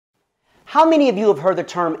How many of you have heard the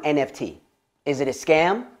term NFT? Is it a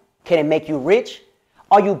scam? Can it make you rich?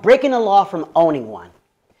 Are you breaking the law from owning one?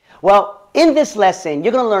 Well, in this lesson,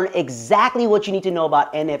 you're going to learn exactly what you need to know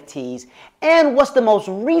about NFTs and what's the most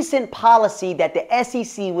recent policy that the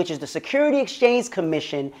SEC, which is the Security Exchange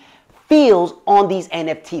Commission, feels on these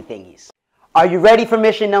NFT thingies. Are you ready for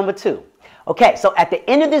mission number 2? Okay, so at the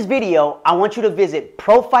end of this video, I want you to visit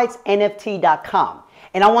profitesnft.com.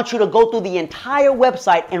 And I want you to go through the entire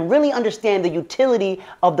website and really understand the utility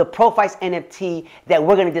of the Profites NFT that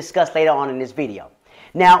we're going to discuss later on in this video.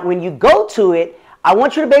 Now, when you go to it, I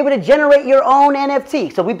want you to be able to generate your own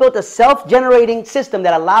NFT. So we built a self-generating system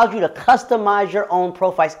that allows you to customize your own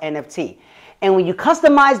Profites NFT. And when you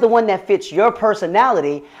customize the one that fits your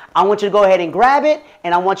personality, I want you to go ahead and grab it,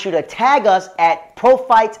 and I want you to tag us at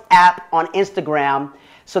Profites App on Instagram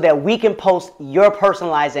so that we can post your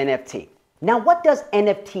personalized NFT. Now, what does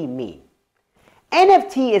NFT mean?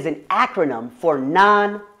 NFT is an acronym for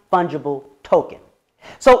Non-Fungible Token.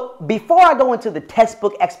 So before I go into the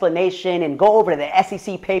textbook explanation and go over to the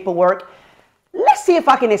SEC paperwork, let's see if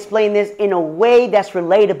I can explain this in a way that's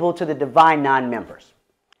relatable to the Divine Nine members.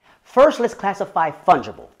 First, let's classify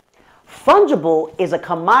fungible. Fungible is a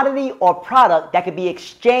commodity or product that could be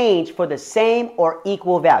exchanged for the same or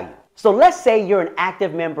equal value. So let's say you're an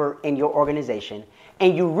active member in your organization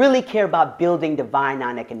and you really care about building Divine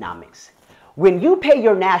Nine economics. When you pay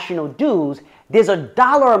your national dues, there's a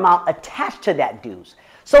dollar amount attached to that dues.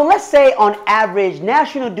 So let's say on average,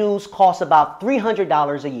 national dues cost about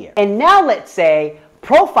 $300 a year. And now let's say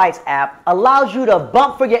Profites app allows you to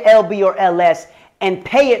bump for your LB or LS and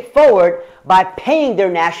pay it forward by paying their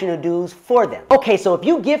national dues for them. Okay, so if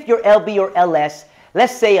you gift your LB or LS,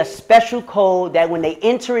 let's say a special code that when they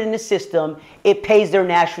enter it in the system, it pays their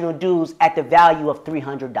national dues at the value of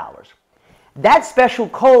 $300. That special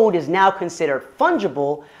code is now considered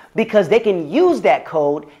fungible because they can use that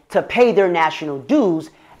code to pay their national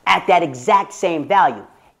dues at that exact same value,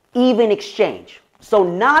 even exchange. So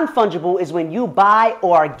non-fungible is when you buy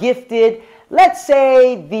or are gifted, let's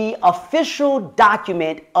say, the official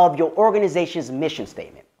document of your organization's mission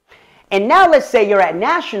statement. And now let's say you're at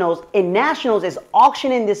Nationals, and Nationals is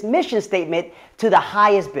auctioning this mission statement to the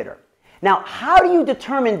highest bidder. Now, how do you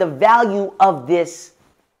determine the value of this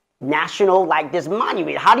national, like this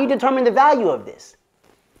monument? How do you determine the value of this?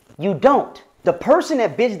 You don't. The person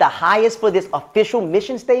that bids the highest for this official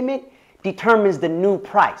mission statement determines the new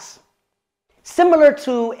price. Similar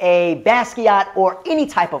to a Basquiat or any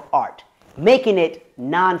type of art, making it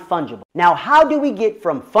non-fungible. Now, how do we get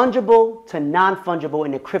from fungible to non-fungible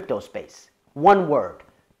in the crypto space? One word: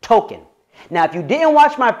 token. Now, if you didn't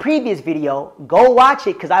watch my previous video, go watch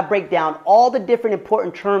it because I break down all the different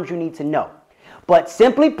important terms you need to know. But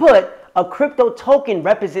simply put, a crypto token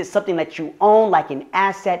represents something that you own, like an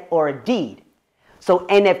asset or a deed. So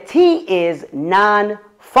NFT is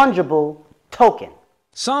non-fungible token.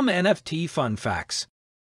 Some NFT fun facts.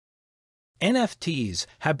 NFTs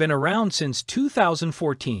have been around since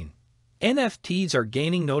 2014. NFTs are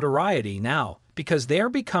gaining notoriety now because they are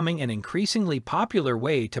becoming an increasingly popular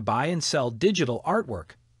way to buy and sell digital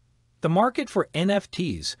artwork. The market for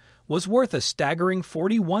NFTs was worth a staggering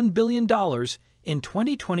 $41 billion in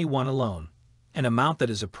 2021 alone, an amount that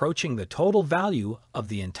is approaching the total value of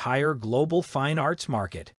the entire global fine arts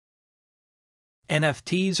market.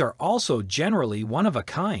 NFTs are also generally one of a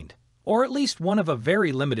kind, or at least one of a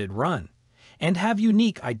very limited run, and have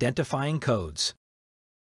unique identifying codes.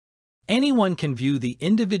 Anyone can view the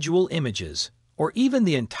individual images, or even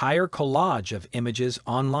the entire collage of images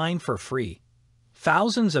online for free.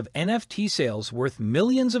 Thousands of NFT sales worth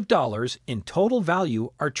millions of dollars in total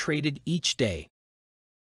value are traded each day.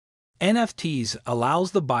 NFTs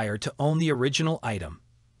allows the buyer to own the original item.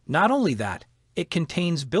 Not only that, it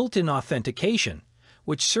contains built-in authentication,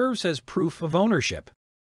 which serves as proof of ownership.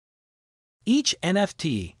 Each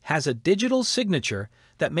NFT has a digital signature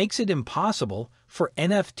that makes it impossible for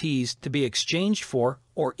NFTs to be exchanged for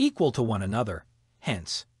or equal to one another,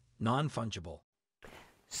 hence, non-fungible.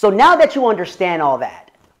 So now that you understand all that,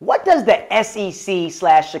 what does the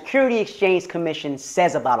SEC/Security Exchange Commission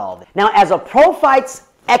says about all this? Now, as a Profites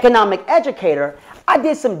economic educator, I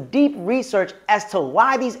did some deep research as to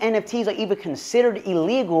why these NFTs are even considered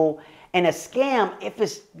illegal and a scam if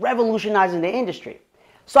it's revolutionizing the industry.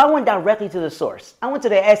 So I went directly to the source. I went to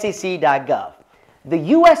the SEC.gov. The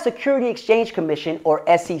U.S. Security Exchange Commission, or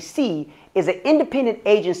SEC, is an independent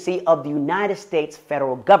agency of the United States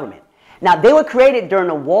federal government. Now, they were created during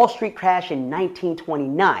the Wall Street crash in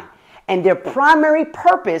 1929, and their primary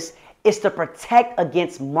purpose is to protect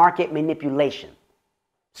against market manipulation.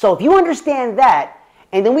 So if you understand that,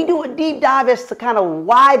 and then we do a deep dive as to kind of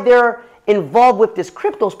why they're involved with this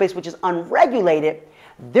crypto space, which is unregulated,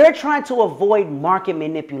 they're trying to avoid market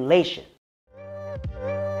manipulation.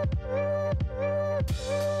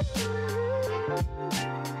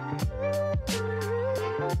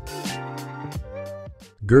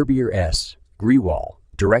 Gerbier S. Grewal,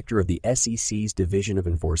 Director of the SEC's Division of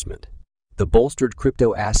Enforcement. The bolstered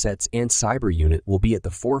crypto assets and cyber unit will be at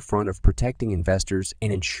the forefront of protecting investors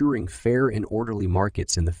and ensuring fair and orderly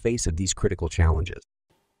markets in the face of these critical challenges.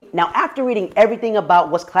 Now, after reading everything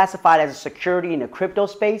about what's classified as a security in the crypto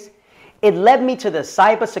space, it led me to the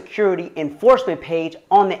cybersecurity enforcement page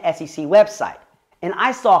on the SEC website. And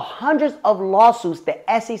I saw hundreds of lawsuits the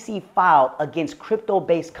SEC filed against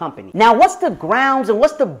crypto-based companies. Now, what's the grounds and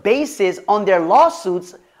what's the basis on their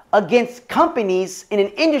lawsuits against companies in an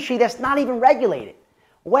industry that's not even regulated?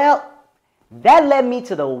 Well, that led me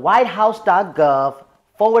to the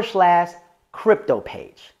whitehouse.gov/crypto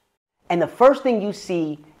page. And the first thing you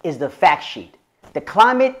see is the fact sheet, the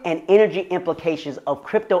climate and energy implications of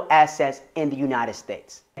crypto assets in the United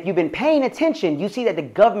States. If you've been paying attention, you see that the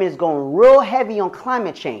government is going real heavy on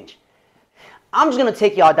climate change. I'm just going to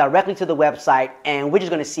take y'all directly to the website and we're just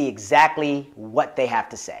going to see exactly what they have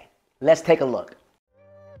to say. Let's take a look.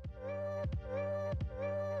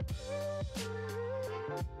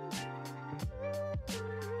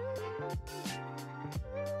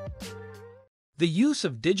 The use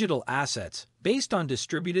of digital assets based on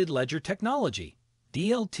distributed ledger technology,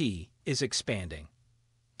 DLT, is expanding.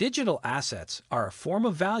 Digital assets are a form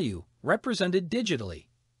of value represented digitally.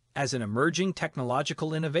 As an emerging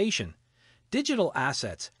technological innovation, digital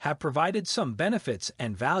assets have provided some benefits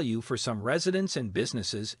and value for some residents and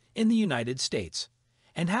businesses in the United States,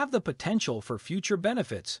 and have the potential for future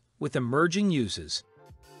benefits with emerging uses.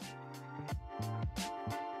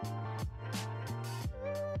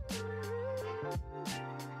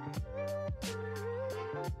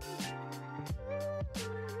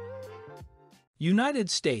 United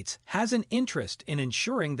States has an interest in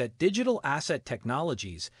ensuring that digital asset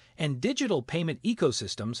technologies and digital payment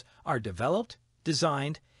ecosystems are developed,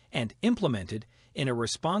 designed, and implemented in a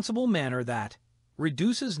responsible manner that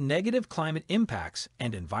reduces negative climate impacts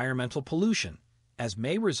and environmental pollution, as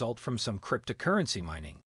may result from some cryptocurrency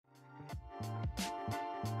mining.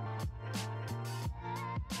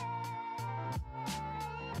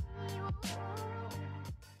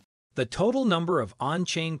 The total number of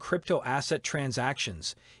on-chain crypto asset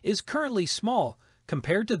transactions is currently small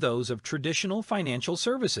compared to those of traditional financial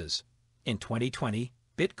services. In 2020,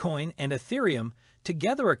 Bitcoin and Ethereum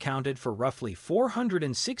together accounted for roughly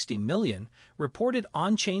 460 million reported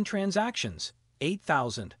on-chain transactions,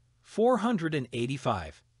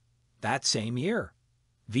 8,485. That same year,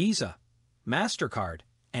 Visa, MasterCard,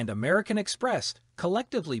 and American Express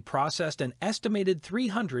collectively processed an estimated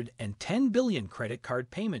 310 billion credit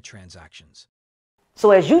card payment transactions.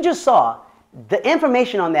 So as you just saw, the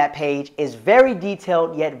information on that page is very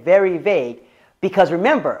detailed yet very vague because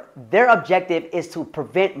remember, their objective is to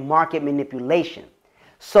prevent market manipulation.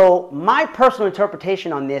 So my personal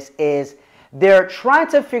interpretation on this is they're trying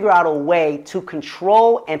to figure out a way to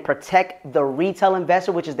control and protect the retail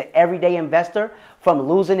investor, which is the everyday investor, from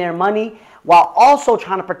losing their money, while also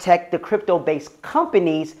trying to protect the crypto-based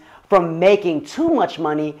companies from making too much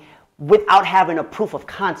money without having a proof of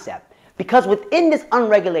concept. Because within this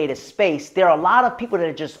unregulated space, there are a lot of people that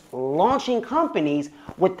are just launching companies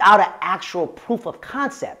without an actual proof of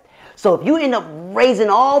concept. So if you end up raising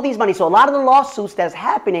all these money, so a lot of the lawsuits that's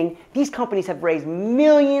happening, these companies have raised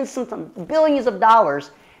millions, sometimes billions of dollars,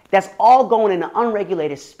 that's all going in an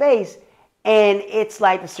unregulated space. And it's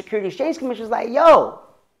like the Securities Exchange Commission is like, yo,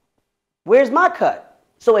 where's my cut?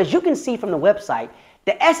 So as you can see from the website,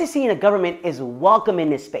 the SEC and the government is welcome in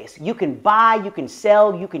this space. You can buy, you can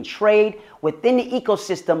sell, you can trade within the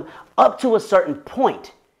ecosystem up to a certain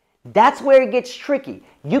point. That's where it gets tricky.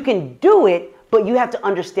 You can do it, but you have to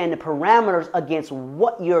understand the parameters against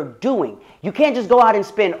what you're doing. You can't just go out and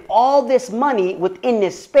spend all this money within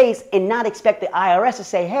this space and not expect the IRS to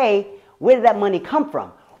say, hey, where did that money come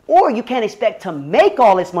from? Or you can't expect to make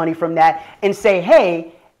all this money from that and say,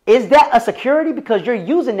 hey, is that a security? Because you're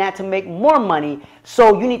using that to make more money,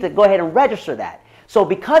 so you need to go ahead and register that. So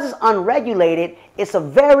because it's unregulated, it's a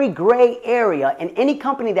very gray area, and any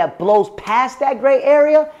company that blows past that gray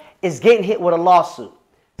area is getting hit with a lawsuit.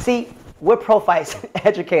 See, we're pro-FICE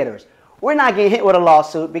educators. We're not getting hit with a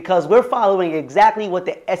lawsuit because we're following exactly what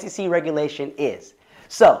the SEC regulation is.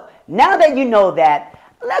 So now that you know that,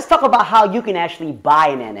 let's talk about how you can actually buy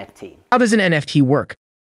an NFT. How does an NFT work?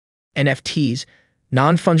 NFTs,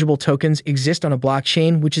 non-fungible tokens, exist on a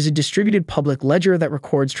blockchain, which is a distributed public ledger that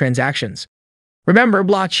records transactions. Remember,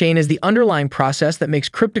 blockchain is the underlying process that makes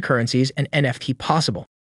cryptocurrencies and NFT possible.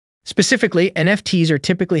 Specifically, NFTs are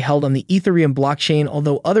typically held on the Ethereum blockchain,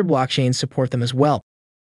 although other blockchains support them as well.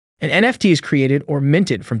 An NFT is created or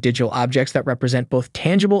minted from digital objects that represent both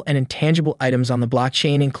tangible and intangible items on the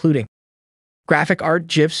blockchain, including graphic art,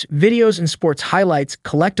 GIFs, videos and sports highlights,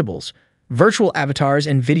 collectibles, virtual avatars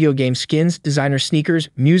and video game skins, designer sneakers,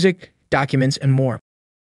 music, documents, and more.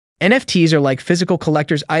 NFTs are like physical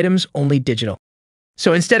collector's items, only digital.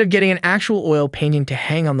 So instead of getting an actual oil painting to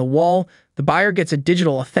hang on the wall, the buyer gets a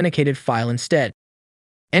digital authenticated file instead.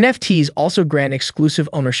 NFTs also grant exclusive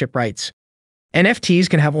ownership rights. NFTs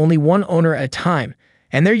can have only one owner at a time,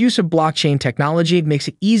 and their use of blockchain technology makes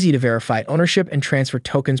it easy to verify ownership and transfer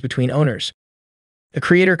tokens between owners. The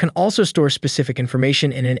creator can also store specific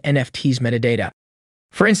information in an NFT's metadata.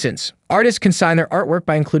 For instance, artists can sign their artwork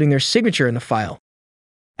by including their signature in the file.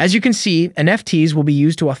 As you can see, NFTs will be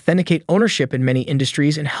used to authenticate ownership in many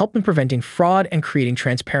industries and help in preventing fraud and creating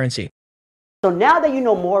transparency. So now that you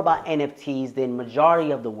know more about NFTs than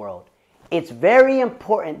majority of the world, it's very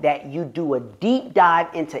important that you do a deep dive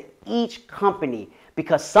into each company,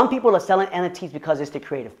 because some people are selling NFTs because it's their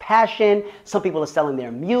creative passion, some people are selling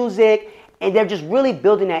their music, and they're just really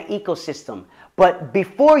building that ecosystem. But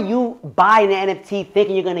before you buy an NFT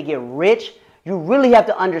thinking you're going to get rich, you really have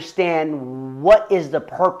to understand what is the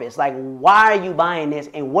purpose. Like, why are you buying this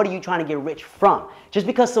and what are you trying to get rich from? Just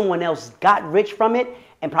because someone else got rich from it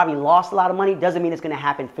and probably lost a lot of money doesn't mean it's going to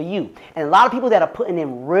happen for you. And a lot of people that are putting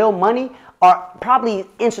in real money are probably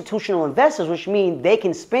institutional investors, which means they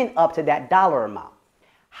can spend up to that dollar amount.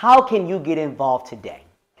 How can you get involved today?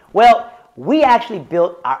 Well, we actually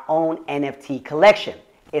built our own NFT collection.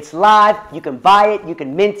 It's live, you can buy it, you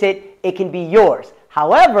can mint it, it can be yours.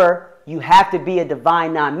 However, you have to be a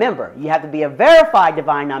Divine non-member. You have to be a verified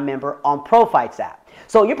Divine non-member on Prophytes app.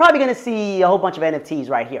 So you're probably going to see a whole bunch of NFTs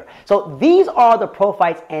right here. So these are the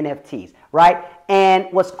Prophytes NFTs, right? And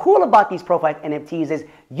what's cool about these Prophytes NFTs is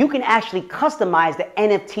you can actually customize the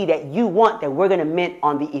NFT that you want that we're going to mint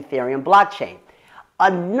on the Ethereum blockchain.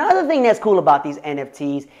 Another thing that's cool about these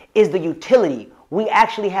NFTs is the utility. We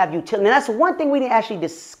actually have utility. Now, that's one thing we didn't actually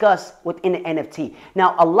discuss within the NFT.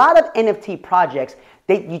 Now, a lot of NFT projects,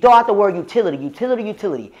 you throw out the word utility, utility,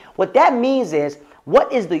 utility. What that means is,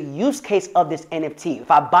 what is the use case of this NFT?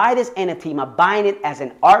 If I buy this NFT, am I buying it as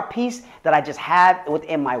an art piece that I just have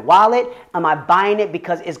within my wallet? Am I buying it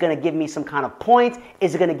because it's going to give me some kind of points?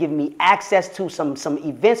 Is it going to give me access to some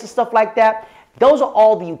events and stuff like that? Those are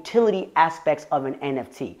all the utility aspects of an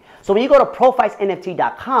NFT. So when you go to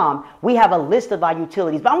prophytesnft.com, we have a list of our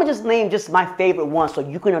utilities, but I'm gonna just name my favorite ones so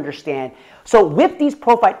you can understand. So with these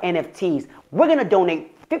Prophyte NFTs, we're gonna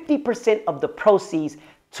donate 50% of the proceeds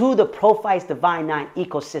to the Prophytes Divine 9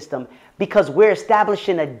 ecosystem because we're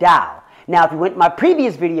establishing a DAO. Now, if you went to my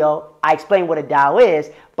previous video, I explained what a DAO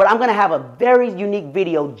is, but I'm going to have a very unique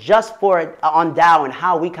video just on DAO and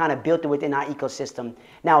how we kind of built it within our ecosystem.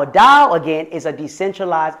 Now, a DAO, again, is a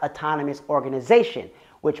decentralized autonomous organization,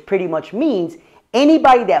 which pretty much means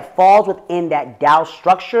anybody that falls within that DAO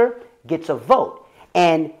structure gets a vote.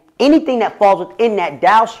 And anything that falls within that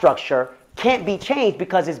DAO structure can't be changed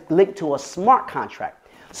because it's linked to a smart contract.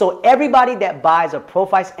 So everybody that buys a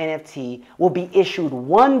Prophytes NFT will be issued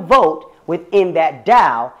one vote within that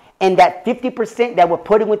DAO, and that 50% that we're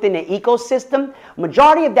putting within the ecosystem,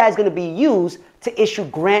 majority of that is going to be used to issue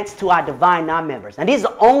grants to our Divine non-members. Now, these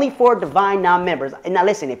are only for Divine non-members. And now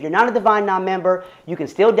listen, if you're not a Divine non-member, you can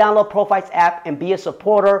still download Prophytes app and be a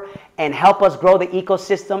supporter and help us grow the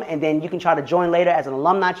ecosystem, and then you can try to join later as an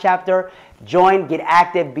alumni chapter. Join, get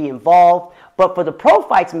active, be involved. But for the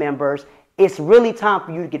Prophytes members, it's really time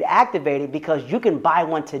for you to get activated because you can buy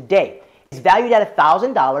one today. It's valued at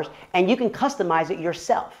 $1,000 and you can customize it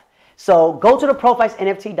yourself. So go to the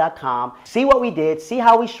prophytesnft.com, see what we did, see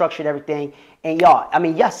how we structured everything, and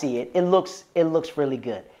y'all see it. It looks really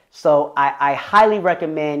good. So I highly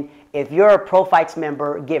recommend, if you're a Prophytes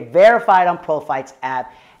member, get verified on Prophytes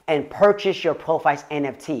app and purchase your Prophytes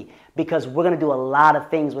NFT, because we're going to do a lot of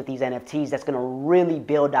things with these NFTs that's going to really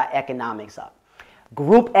build our economics up.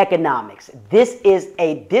 Group economics. This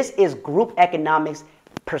is group economics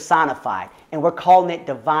personified, and we're calling it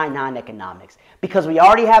Divine Non-Economics because we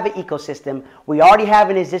already have an ecosystem, we already have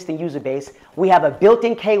an existing user base, we have a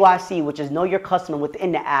built-in KYC, which is know your customer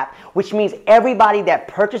within the app, which means everybody that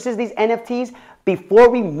purchases these NFTs, before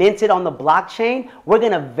we mint it on the blockchain, we're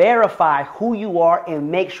going to verify who you are and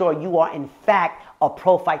make sure you are in fact a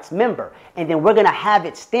Prophytes member. And then we're going to have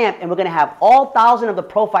it stamped, and we're going to have all 1,000 of the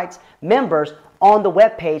Prophytes members on the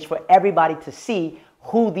webpage for everybody to see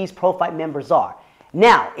who these Prophyte members are.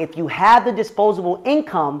 Now, if you have the disposable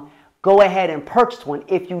income, go ahead and purchase one.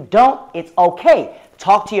 If you don't, it's okay.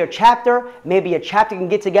 Talk to your chapter. Maybe a chapter can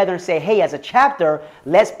get together and say, hey, as a chapter,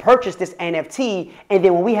 let's purchase this NFT. And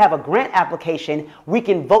then when we have a grant application, we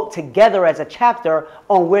can vote together as a chapter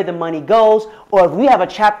on where the money goes. Or if we have a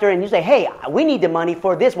chapter and you say, hey, we need the money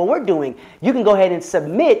for this, what we're doing, you can go ahead and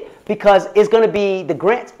submit, because it's going to be the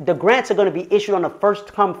grants are going to be issued on a first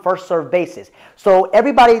come, first served basis. So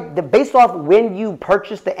everybody, based off when you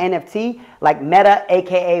purchase the NFT, like Meta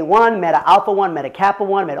AKA 1, Meta Alpha 1, Meta Kappa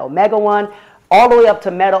 1, Meta Omega 1, all the way up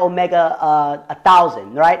to Meta Omega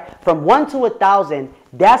 1,000, right? From 1 to 1,000,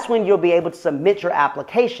 that's when you'll be able to submit your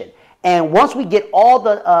application. And once we get all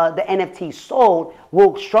the NFTs sold,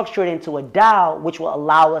 we'll structure it into a DAO, which will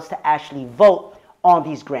allow us to actually vote on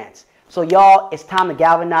these grants. So y'all, it's time to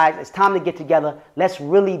galvanize. It's time to get together. Let's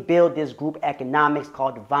really build this group economics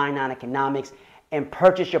called Divine Nine Economics and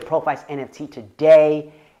purchase your Profites NFT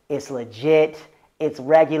today. It's legit, it's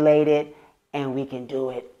regulated, and we can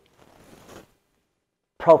do it.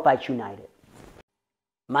 Profites United.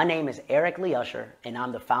 My name is Lee Usher, and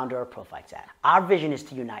I'm the founder of Profites App. Our vision is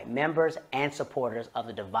to unite members and supporters of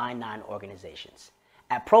the Divine Nine organizations.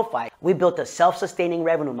 At Profites, we built a self-sustaining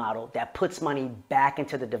revenue model that puts money back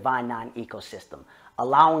into the Divine Nine ecosystem,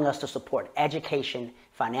 allowing us to support education,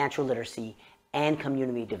 financial literacy, and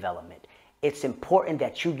community development. It's important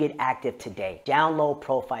that you get active today. Download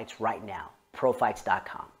Profites right now,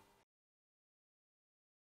 profites.com.